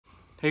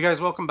Hey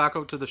guys, welcome back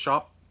out to the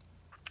shop.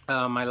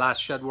 My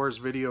last Shed Wars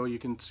video, you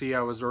can see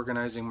I was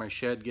organizing my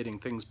shed, getting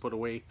things put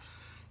away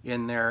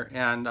in there,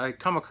 and I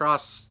come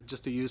across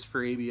just a use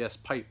for ABS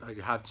pipe. I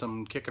had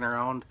some kicking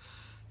around,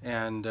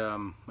 and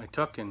I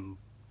took and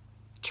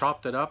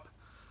chopped it up,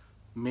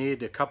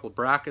 made a couple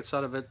brackets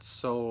out of it.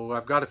 So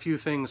I've got a few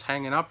things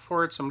hanging up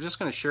for it, so I'm just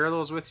going to share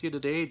those with you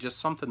today. Just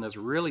something that's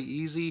really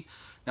easy.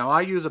 Now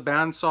I use a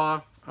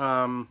bandsaw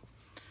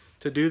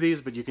to do these,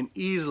 but you can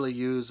easily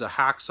use a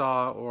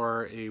hacksaw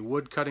or a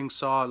wood cutting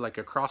saw, like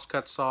a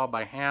crosscut saw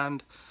by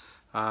hand.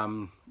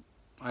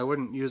 I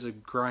wouldn't use a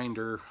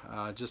grinder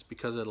just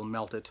because it'll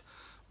melt it,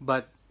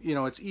 but you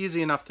know, it's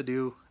easy enough to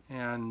do.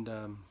 And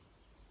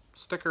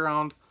stick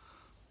around.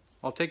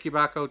 I'll take you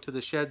back out to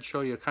the shed,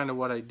 show you kind of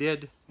what I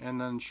did,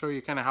 and then show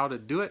you kind of how to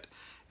do it.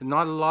 And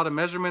not a lot of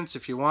measurements.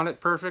 If you want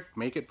it perfect,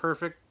 make it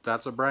perfect.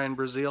 That's a Brian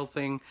Brazil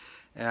thing.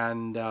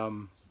 And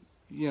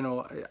you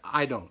know,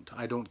 I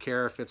don't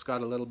care if it's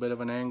got a little bit of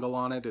an angle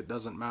on it. It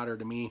doesn't matter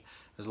to me.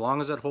 As long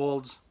as it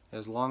holds,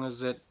 as long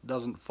as it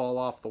doesn't fall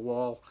off the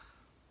wall,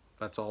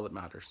 that's all that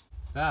matters.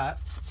 That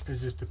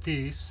is just a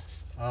piece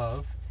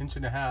of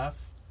 1.5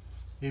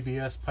 inch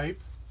ABS pipe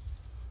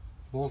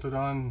bolted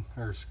on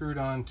or screwed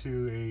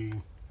onto a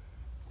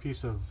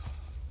piece of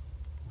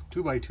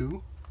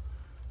 2x2,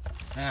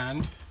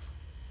 and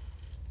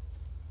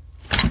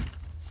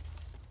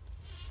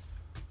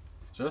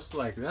just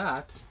like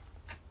that,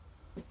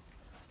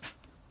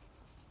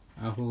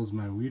 that holds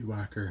my weed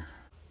whacker.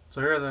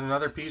 So here's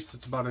another piece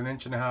that's about 1.5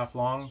 inches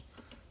long.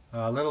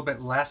 A little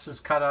bit less is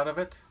cut out of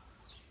it,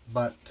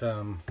 but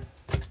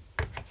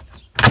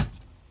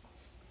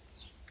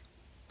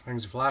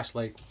brings a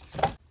flashlight.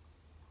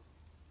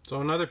 So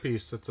another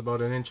piece that's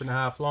about 1.5 inches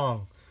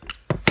long,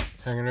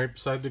 hanging right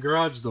beside the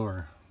garage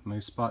door.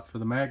 Nice spot for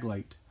the mag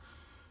light.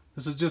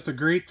 This is just a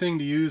great thing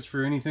to use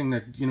for anything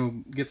that, you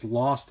know, gets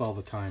lost all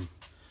the time.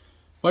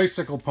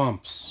 Bicycle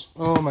pumps.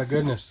 Oh my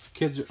goodness, the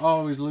kids are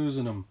always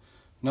losing them.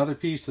 Another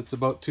piece that's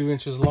about 2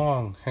 inches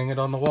long. Hang it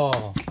on the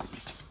wall.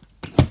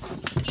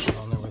 Push it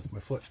on there with my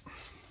foot.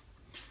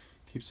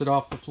 Keeps it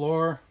off the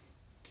floor.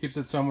 Keeps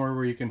it somewhere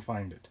where you can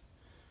find it.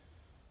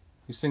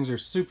 These things are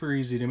super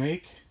easy to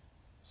make.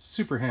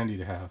 Super handy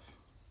to have.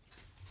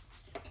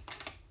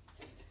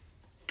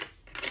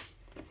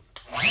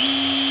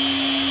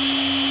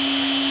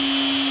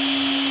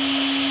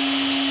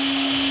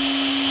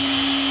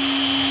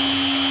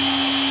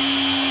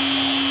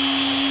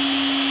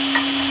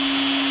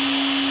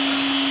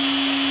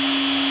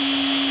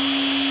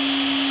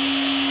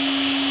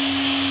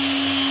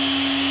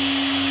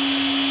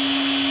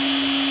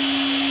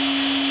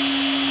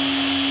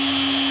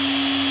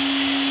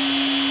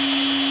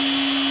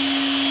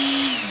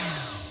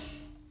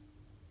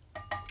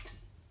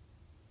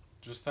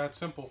 Just that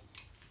simple.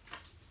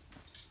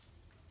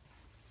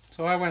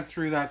 So I went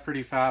through that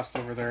pretty fast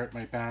over there at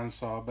my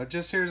bandsaw, but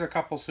just here's a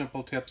couple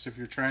simple tips if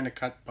you're trying to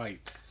cut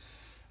pipe.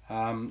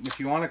 If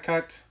you want to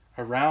cut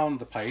around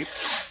the pipe,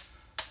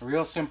 a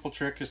real simple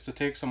trick is to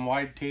take some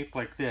wide tape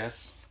like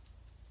this,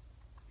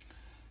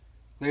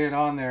 lay it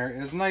on there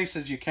as nice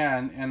as you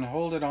can, and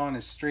hold it on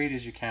as straight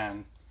as you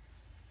can.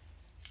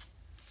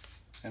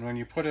 And when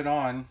you put it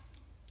on,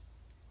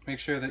 make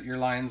sure that your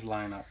lines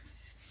line up.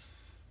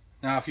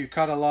 Now if you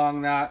cut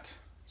along that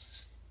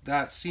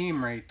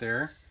seam right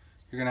there,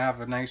 you're going to have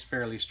a nice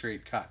fairly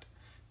straight cut.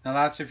 Now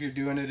that's if you're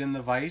doing it in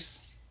the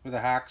vise with a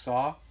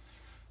hacksaw.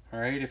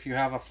 Alright, if you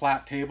have a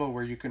flat table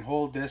where you can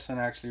hold this and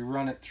actually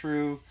run it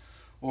through,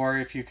 or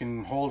if you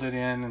can hold it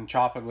in and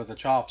chop it with a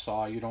chop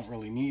saw, you don't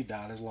really need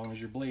that as long as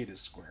your blade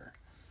is square.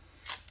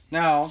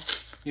 Now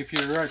if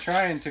you're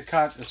trying to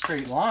cut a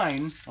straight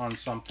line on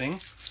something,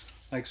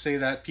 like say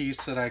that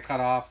piece that I cut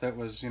off that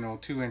was, you know,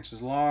 2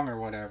 inches long or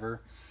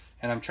whatever,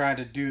 and I'm trying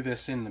to do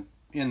this in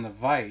the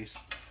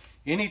vise,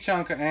 any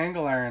chunk of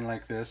angle iron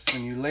like this,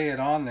 when you lay it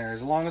on there,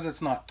 as long as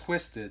it's not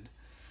twisted,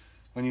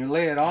 when you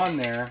lay it on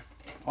there,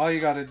 all you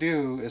got to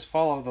do is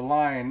follow the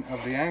line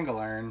of the angle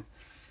iron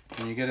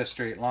and you get a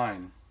straight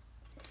line.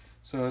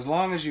 So as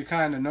long as you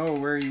kind of know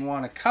where you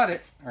want to cut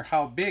it or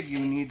how big you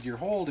need your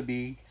hole to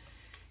be,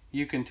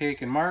 you can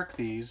take and mark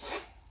these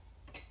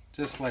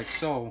just like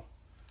so,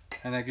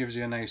 and that gives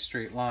you a nice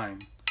straight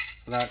line.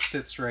 So that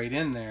sits right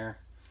in there.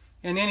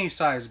 And any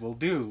size will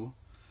do,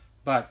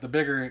 but the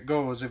bigger it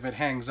goes, if it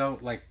hangs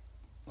out like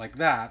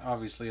that,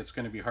 obviously it's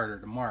going to be harder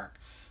to mark.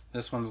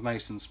 This one's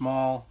nice and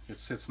small, it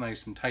sits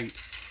nice and tight,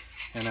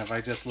 and if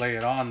I just lay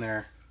it on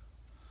there,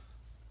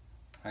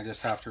 I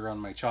just have to run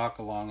my chalk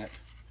along it,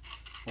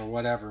 or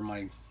whatever,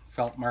 my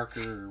felt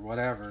marker or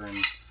whatever, and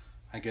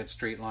I get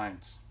straight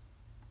lines.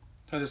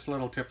 So just a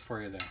little tip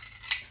for you there.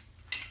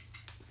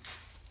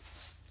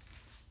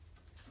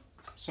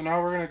 So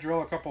now we're going to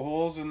drill a couple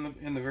holes in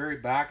the very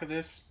back of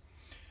this.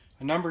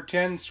 A number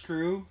 10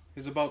 screw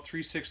is about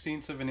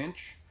 3/16 of an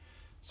inch,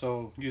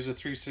 so use a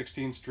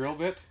 3/16 drill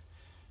bit.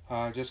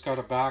 Just got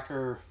a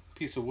backer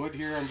piece of wood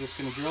here. I'm just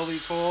going to drill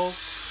these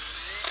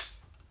holes.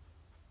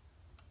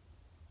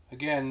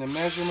 Again, the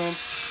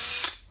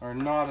measurements are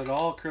not at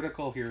all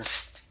critical here.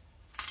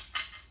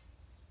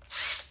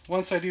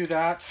 once I do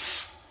that,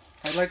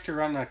 I'd like to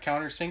run a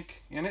countersink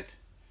in it,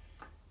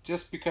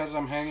 just because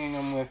I'm hanging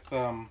them with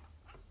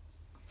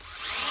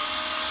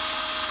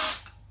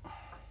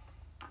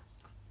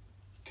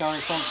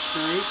countersunk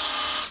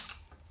screws,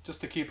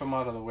 just to keep them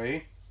out of the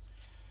way.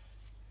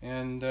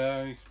 And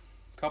a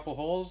couple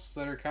holes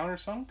that are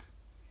countersunk.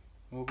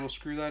 We'll go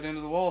screw that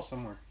into the wall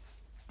somewhere.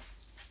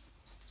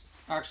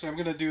 Actually, I'm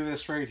going to do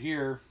this right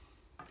here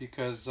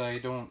because I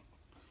don't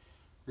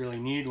really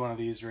need one of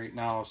these right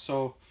now.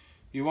 So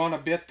you want a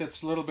bit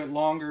that's a little bit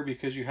longer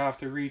because you have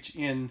to reach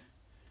in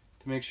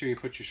to make sure you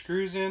put your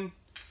screws in.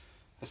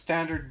 A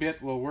standard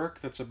bit will work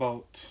that's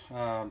about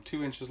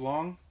 2 inches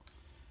long.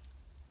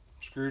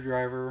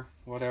 Screwdriver,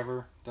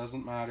 whatever,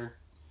 doesn't matter.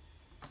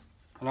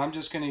 And I'm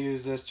just going to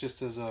use this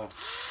just as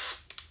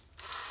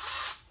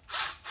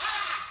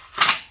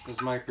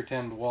my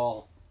pretend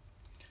wall.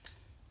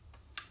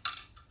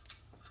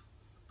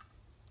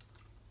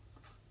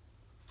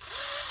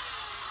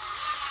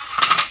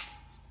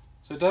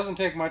 So it doesn't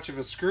take much of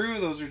a screw.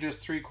 Those are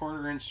just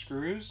 3/4 inch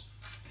screws.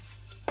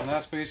 And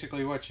that's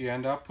basically what you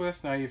end up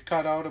with. Now you've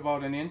cut out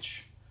about 1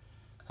 inch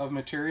of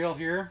material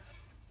here.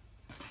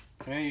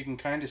 Okay, you can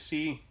kind of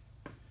see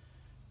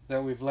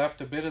that we've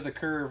left a bit of the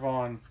curve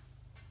on,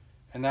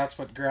 and that's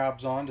what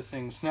grabs onto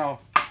things. Now,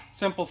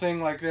 simple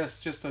thing like this,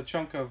 just a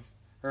chunk of,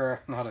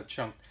 or not a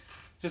chunk,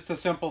 just a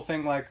simple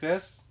thing like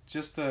this,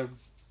 just to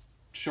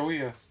show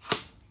you.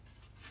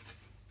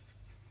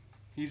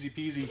 Easy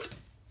peasy.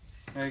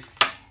 Okay.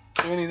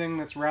 So anything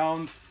that's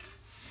round,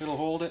 it'll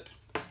hold it,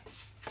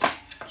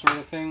 sort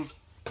of thing.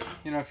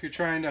 You know, if you're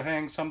trying to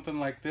hang something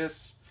like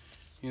this,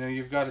 you know,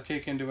 you've got to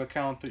take into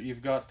account that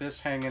you've got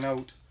this hanging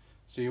out.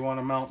 So you want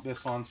to mount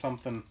this on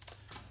something,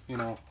 you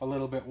know, a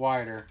little bit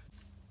wider.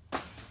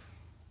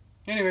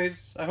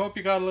 Anyways, I hope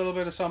you got a little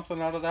bit of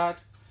something out of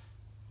that.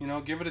 You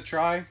know, give it a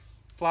try.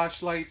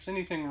 Flashlights,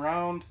 anything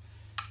round.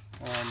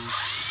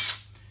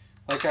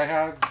 Like I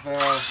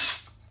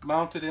have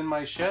mounted in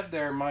my shed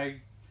there, my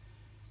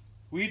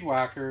weed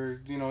whacker,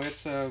 you know,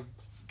 it's a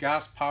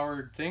gas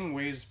powered thing,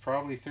 weighs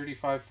probably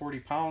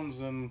 35-40 pounds,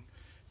 and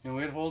you know,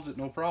 it holds it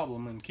no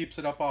problem and keeps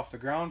it up off the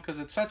ground because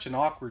it's such an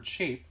awkward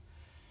shape.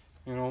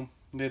 You know,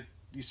 that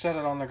you set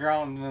it on the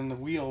ground and then the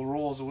wheel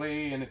rolls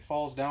away and it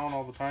falls down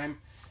all the time.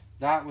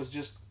 That was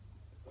just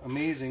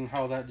amazing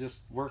how that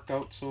just worked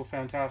out so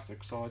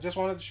fantastic. So I just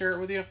wanted to share it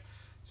with you.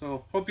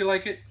 So hope you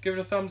like it. Give it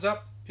a thumbs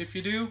up if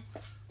you do.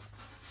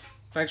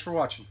 Thanks for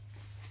watching.